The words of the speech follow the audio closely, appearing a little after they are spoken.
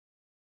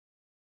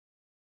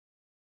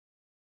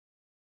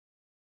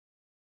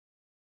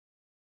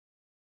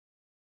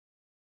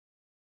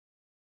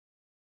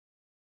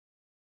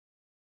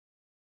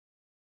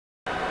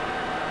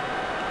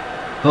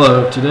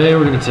Hello, today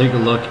we're going to take a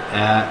look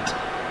at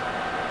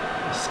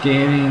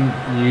scanning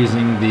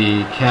using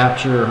the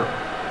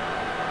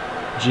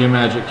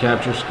Geomagic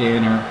Capture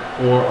scanner,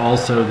 or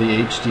also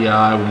the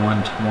HDI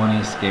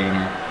 120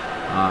 scanner,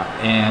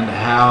 and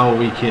how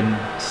we can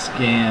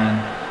scan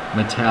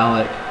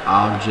metallic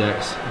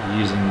objects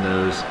using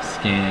those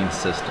scanning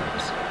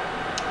systems.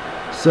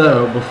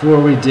 So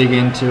before we dig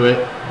into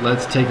it,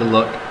 let's take a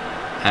look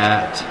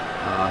at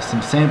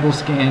some sample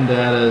scan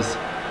data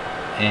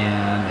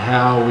and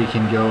how we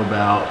can go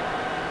about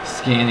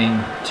scanning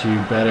to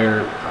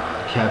better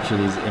capture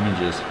these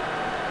images.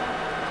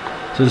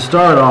 So to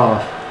start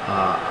off,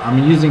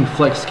 I'm using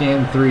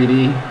FlexScan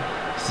 3D.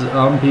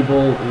 Some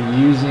people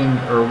using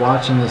or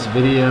watching this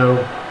video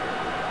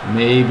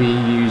may be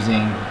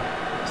using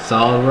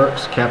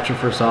SolidWorks, Capture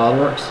for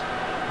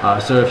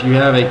SolidWorks. So if you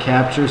have a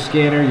capture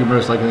scanner, you're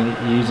most likely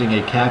using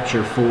a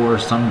Capture for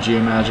some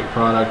Geomagic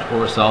product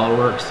or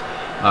SolidWorks.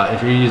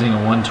 If you're using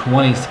a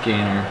 120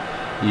 scanner,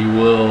 you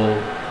will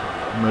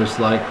most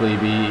likely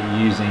be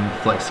using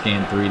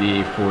FlexScan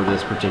 3D for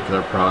this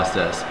particular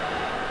process.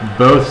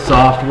 Both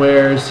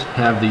softwares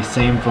have the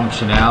same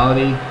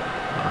functionality.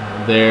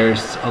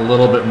 There's a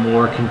little bit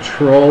more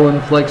control in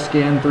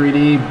FlexScan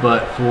 3D,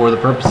 but for the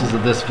purposes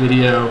of this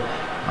video,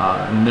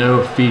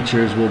 no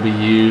features will be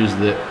used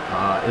that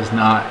is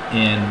not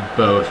in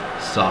both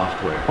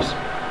softwares.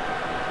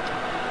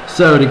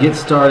 So to get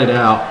started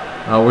out,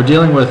 we're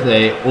dealing with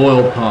a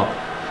oil pump.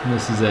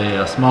 This is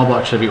a small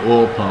block Chevy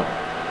oil pump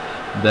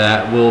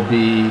that we'll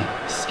be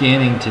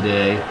scanning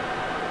today.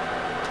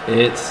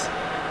 It's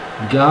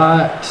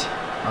got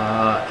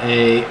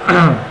a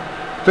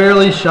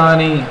fairly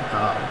shiny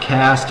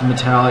cast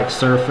metallic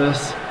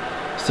surface,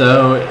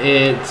 so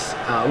it's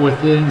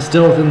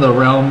still within the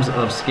realms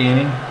of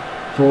scanning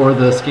for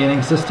the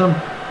scanning system.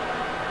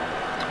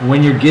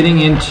 When you're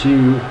getting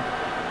into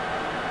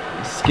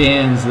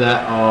scans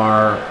that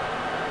are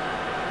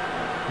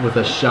with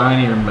a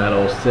shinier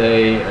metal,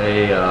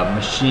 say a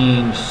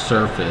machined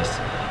surface,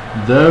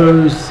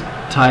 those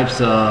types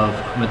of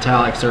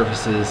metallic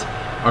surfaces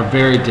are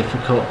very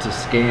difficult to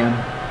scan.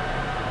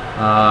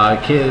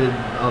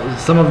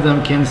 Some of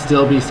them can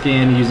still be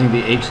scanned using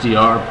the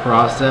HDR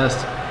process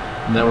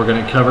that we're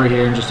going to cover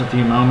here in just a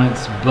few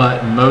moments,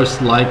 but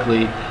most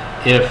likely,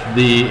 if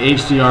the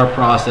HDR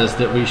process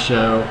that we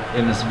show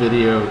in this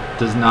video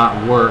does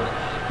not work,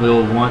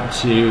 we'll want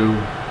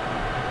to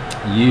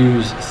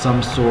use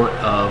some sort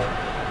of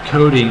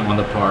coating on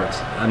the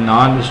parts, a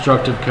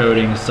non-destructive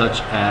coating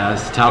such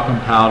as talcum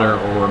powder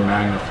or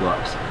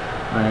MagnaFlux,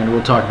 and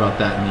we'll talk about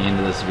that in the end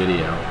of this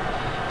video.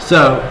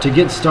 So to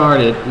get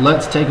started,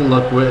 let's take a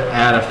look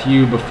at a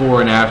few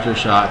before and after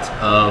shots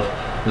of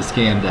the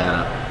scan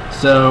data.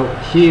 So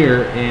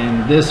here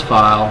in this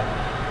file,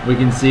 we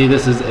can see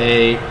this is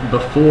a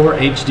before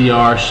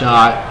HDR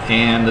shot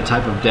and the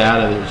type of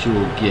data that you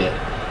will get.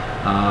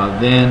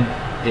 Then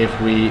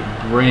if we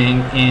bring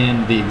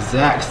in the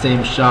exact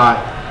same shot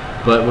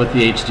but with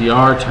the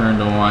HDR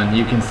turned on,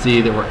 you can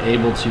see that we're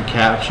able to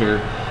capture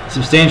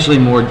substantially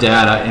more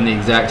data in the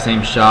exact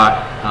same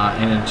shot,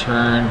 and in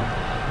turn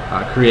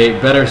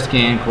create better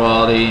scan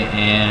quality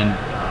and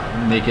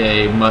make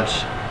a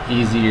much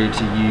easier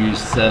to use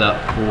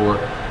setup for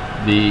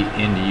the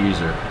end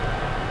user.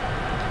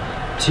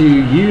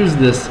 To use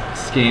this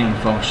scan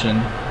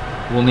function,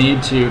 we'll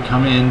need to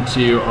come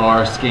into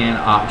our scan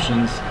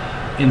options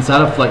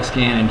inside of FlexScan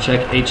and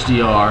check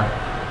HDR,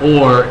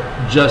 or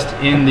just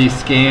in the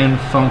scan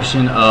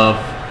function of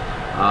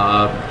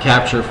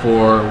Capture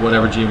for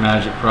whatever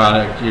Geomagic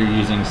product you're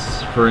using.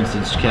 For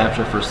instance,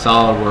 Capture for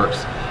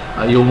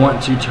SolidWorks, you'll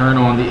want to turn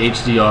on the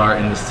HDR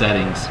in the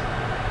settings,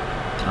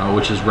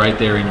 which is right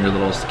there in your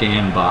little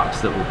scan box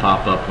that will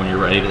pop up when you're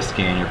ready to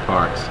scan your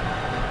parts.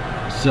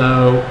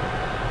 So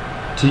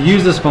to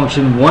use this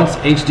function, once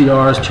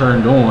HDR is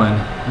turned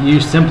on, you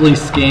simply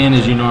scan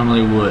as you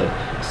normally would.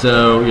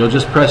 So you'll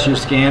just press your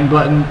scan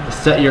button,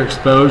 set your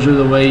exposure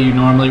the way you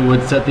normally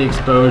would set the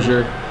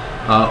exposure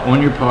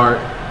on your part,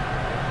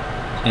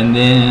 and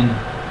then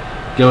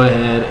go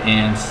ahead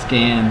and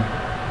scan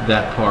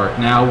that part.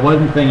 Now,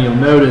 one thing you'll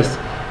notice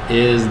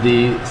is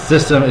the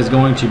system is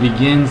going to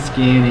begin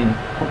scanning,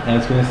 and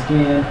it's going to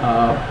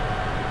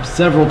scan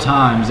several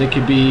times. It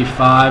could be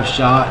 5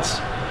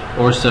 shots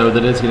or so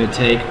that it's going to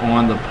take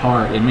on the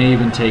part. It may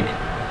even take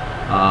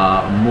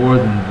more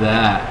than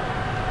that.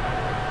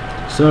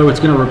 So it's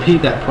going to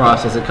repeat that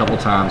process a couple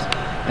times,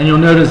 and you'll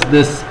notice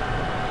this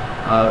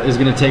is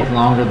going to take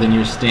longer than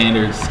your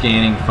standard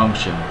scanning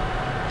function.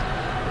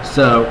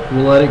 So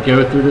we'll let it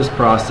go through this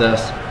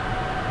process.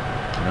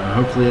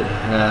 Hopefully it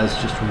has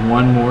just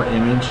one more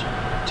image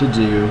to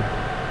do.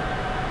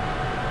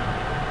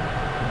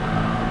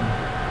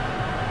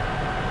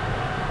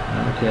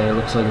 Okay, it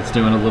looks like it's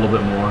doing a little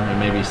bit more, and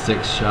maybe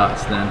 6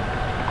 shots then,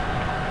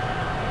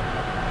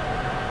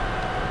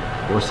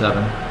 or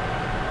 7.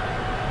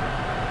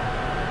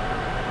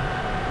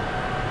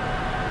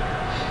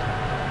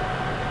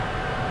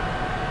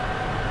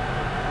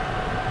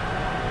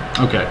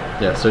 Okay,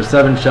 yeah, so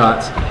 7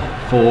 shots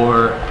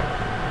for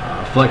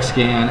flex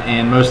scan,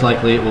 and most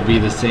likely it will be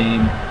the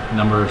same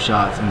number of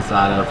shots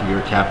inside of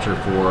your capture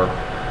for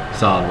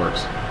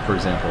SolidWorks, for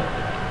example.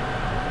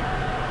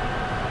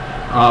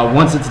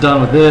 Once it's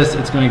done with this,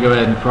 it's going to go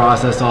ahead and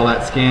process all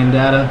that scan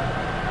data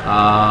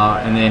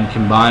and then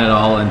combine it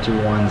all into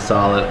one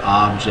solid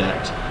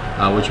object,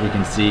 which we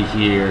can see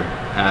here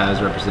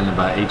as represented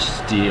by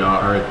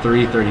HDR, or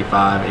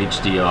 335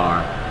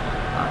 HDR.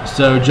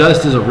 So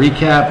just as a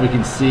recap, we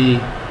can see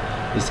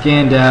the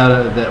scan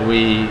data that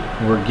we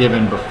were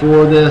given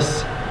before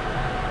this,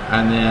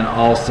 and then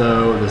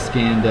also the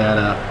scan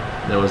data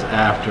that was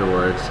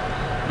afterwards.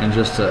 And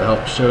just to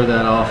help show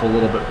that off a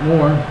little bit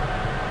more,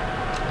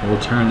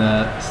 we'll turn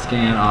the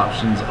scan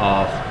options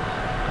off,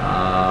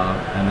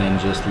 and then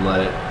just let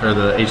it, or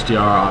the HDR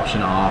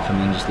option off, and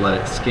then just let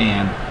it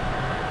scan.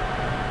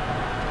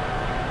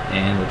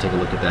 And we'll take a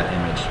look at that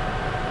image.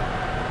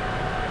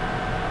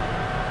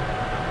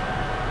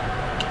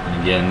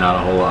 And again, not a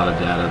whole lot of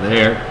data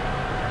there.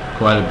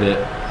 Quite a bit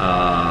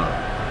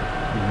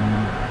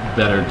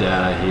better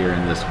data here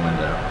in this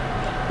window.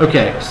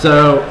 Okay,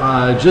 so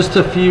just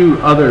a few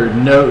other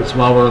notes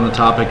while we're on the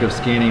topic of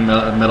scanning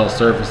metal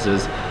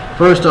surfaces.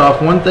 First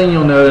off, one thing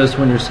you'll notice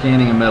when you're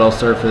scanning a metal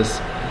surface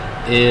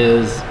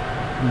is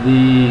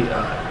the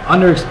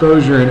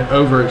underexposure and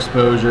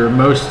overexposure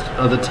most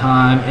of the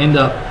time end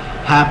up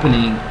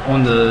happening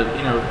on the,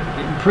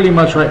 pretty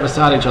much right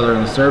beside each other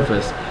on the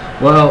surface.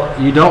 Well,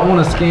 you don't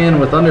want to scan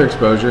with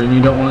underexposure and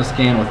you don't want to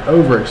scan with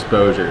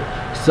overexposure.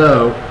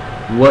 So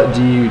what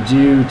do you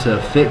do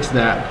to fix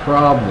that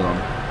problem?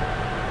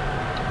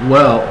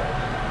 Well,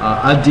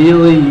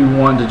 ideally you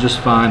want to just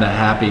find a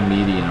happy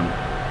medium.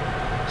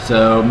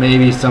 So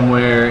maybe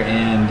somewhere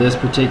in this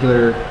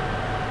particular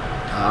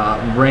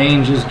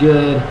range is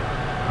good,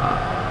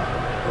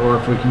 or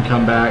if we can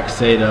come back,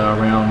 say, to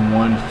around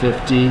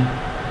 150,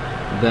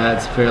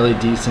 that's fairly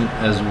decent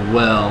as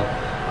well.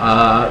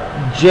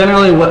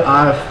 Generally what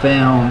I've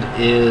found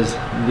is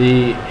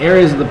the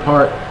areas of the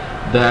part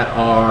that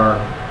are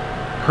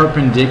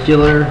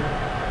perpendicular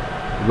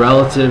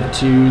relative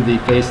to the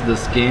face of the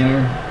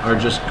scanner are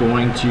just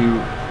going to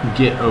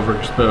get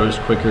overexposed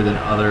quicker than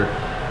other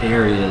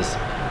areas.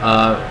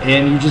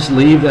 And you just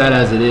leave that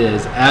as it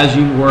is. As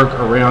you work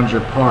around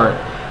your part,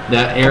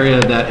 that area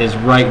that is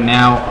right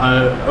now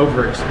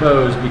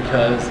overexposed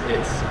because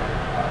it's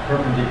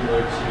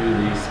perpendicular to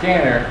the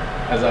scanner,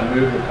 as I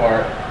move the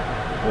part,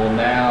 will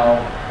now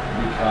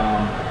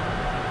become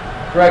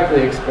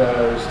correctly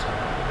exposed.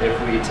 If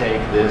we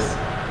take this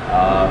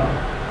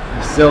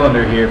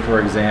cylinder here, for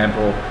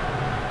example,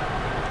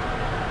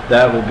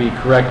 that will be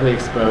correctly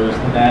exposed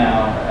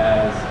now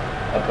as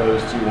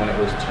opposed to when it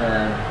was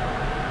turned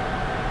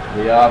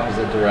the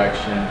opposite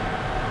direction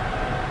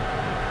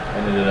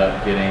and ended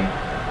up getting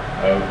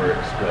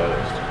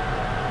overexposed,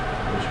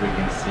 which we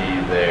can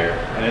see there.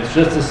 And it's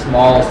just a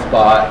small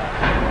spot,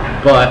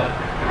 but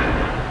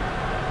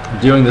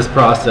doing this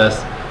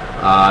process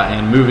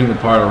and moving the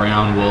part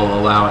around will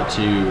allow it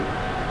to,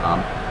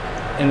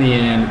 in the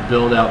end,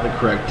 build out the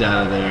correct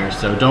data there.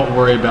 So don't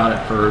worry about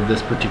it for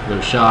this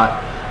particular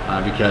shot,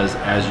 because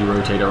as you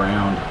rotate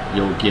around,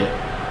 you'll get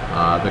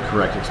the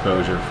correct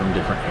exposure from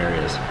different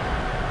areas.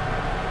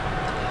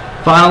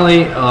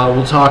 Finally,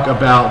 we'll talk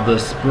about the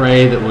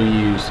spray that we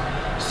use.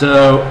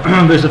 So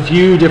there's a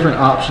few different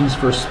options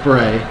for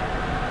spray.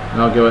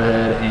 And I'll go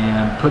ahead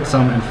and put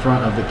some in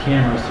front of the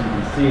camera so you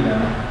can see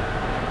them.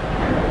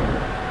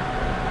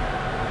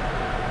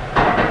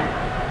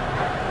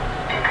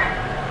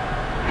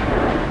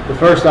 The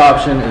first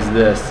option is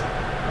this,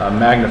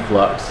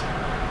 MagnaFlux.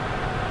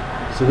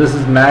 So this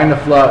is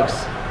MagnaFlux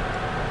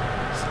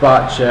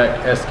Spot Check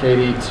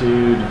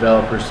SKD2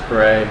 Developer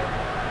Spray.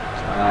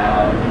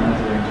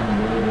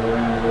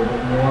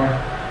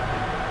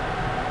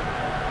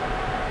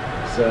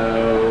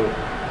 So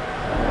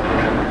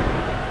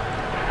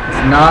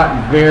it's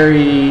not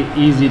very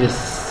easy to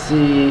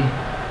see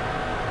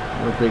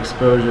with the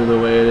exposure the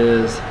way it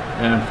is,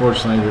 and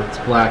unfortunately it's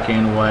black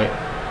and white,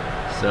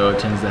 so it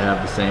tends to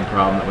have the same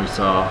problem that we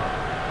saw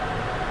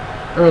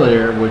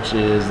earlier, which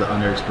is the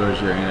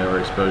underexposure and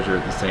overexposure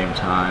at the same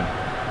time.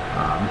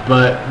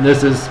 But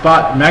this is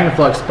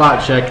MagnaFlux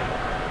Spot Check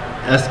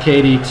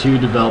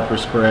SKD2 Developer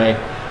Spray.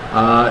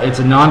 It's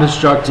a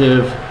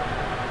non-destructive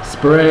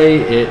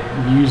spray. It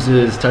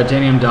uses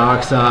titanium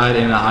dioxide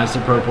and an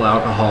isopropyl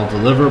alcohol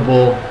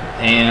deliverable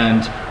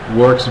and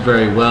works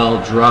very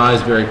well,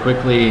 dries very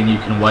quickly, and you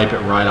can wipe it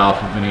right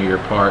off of any of your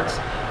parts.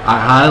 I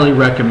highly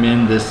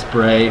recommend this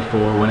spray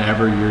for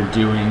whenever you're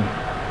doing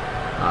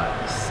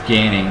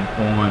scanning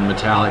on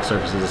metallic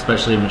surfaces,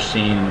 especially a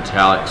machined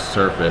metallic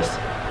surface.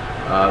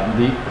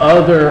 The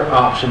other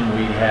option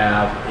we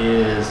have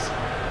is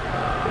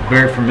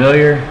very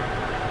familiar.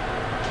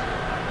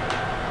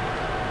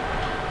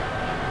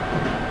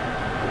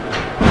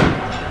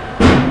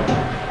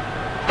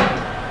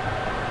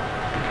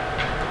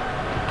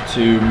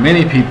 To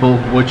many people,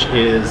 which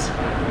is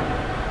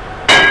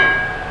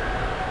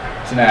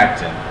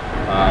Tinactin.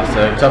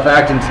 So tough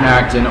actin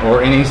Tinactin,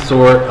 or any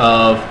sort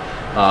of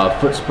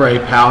foot spray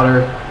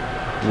powder,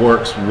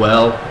 works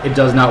well. It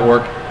does not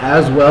work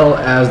as well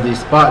as the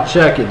spot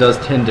check. It does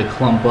tend to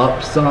clump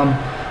up some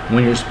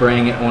when you're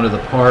spraying it onto the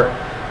part,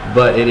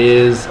 but it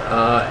is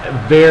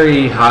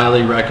very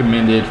highly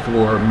recommended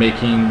for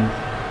making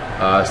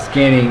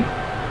scanning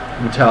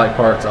metallic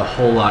parts a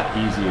whole lot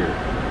easier.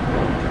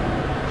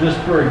 Just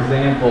for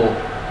example,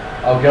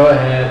 I'll go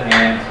ahead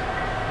and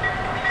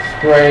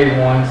spray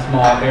one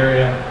small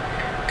area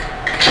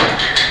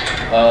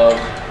of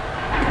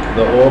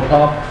the oil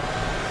pump.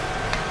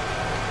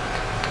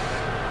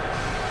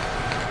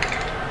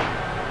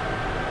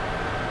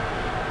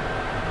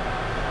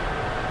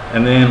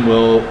 And then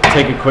we'll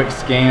take a quick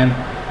scan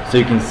so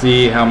you can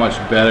see how much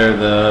better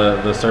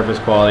the surface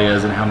quality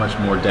is and how much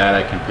more data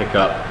I can pick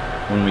up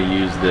when we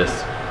use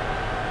this.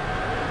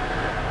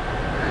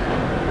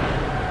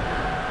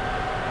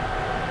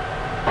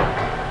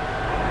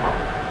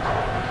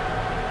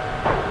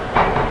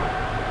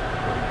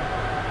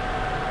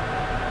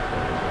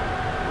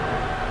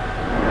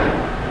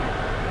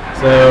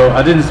 So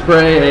I didn't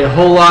spray a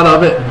whole lot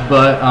of it,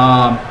 but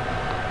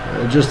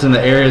just in the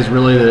areas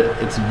really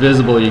that it's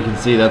visible, you can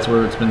see that's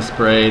where it's been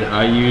sprayed.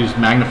 I used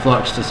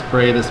Magnaflux to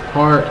spray this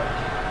part.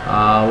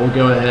 We'll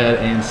go ahead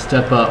and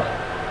step up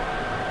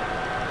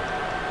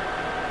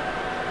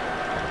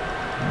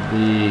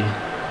the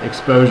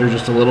exposure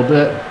just a little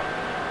bit,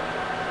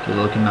 get it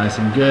looking nice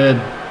and good,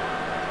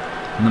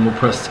 and then we'll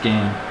press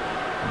scan.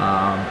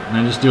 And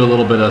then just do a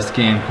little bit of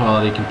scan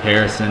quality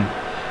comparison.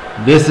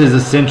 This is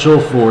essential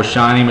for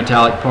shiny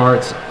metallic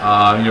parts,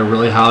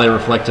 really highly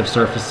reflective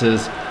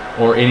surfaces,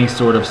 or any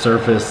sort of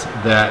surface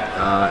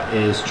that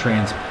is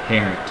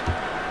transparent.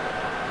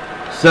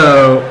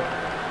 So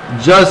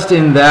just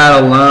in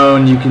that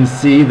alone, you can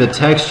see the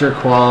texture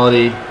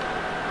quality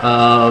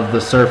of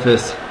the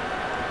surface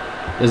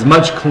is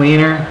much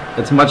cleaner.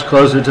 It's much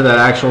closer to that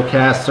actual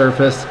cast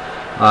surface.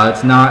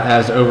 It's not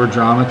as over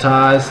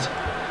dramatized,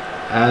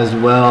 as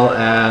well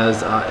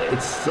as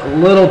it's a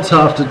little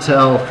tough to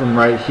tell from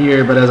right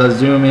here, but as I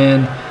zoom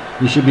in,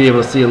 you should be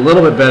able to see a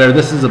little bit better.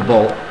 This is a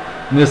bolt.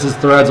 And this is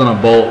threads on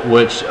a bolt,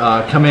 which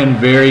come in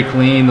very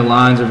clean. The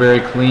lines are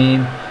very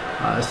clean.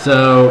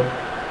 So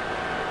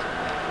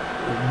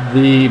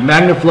the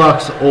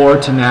Magnaflux or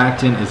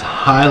Tenactin is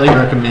highly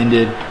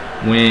recommended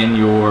when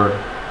you're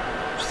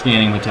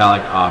scanning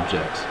metallic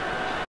objects.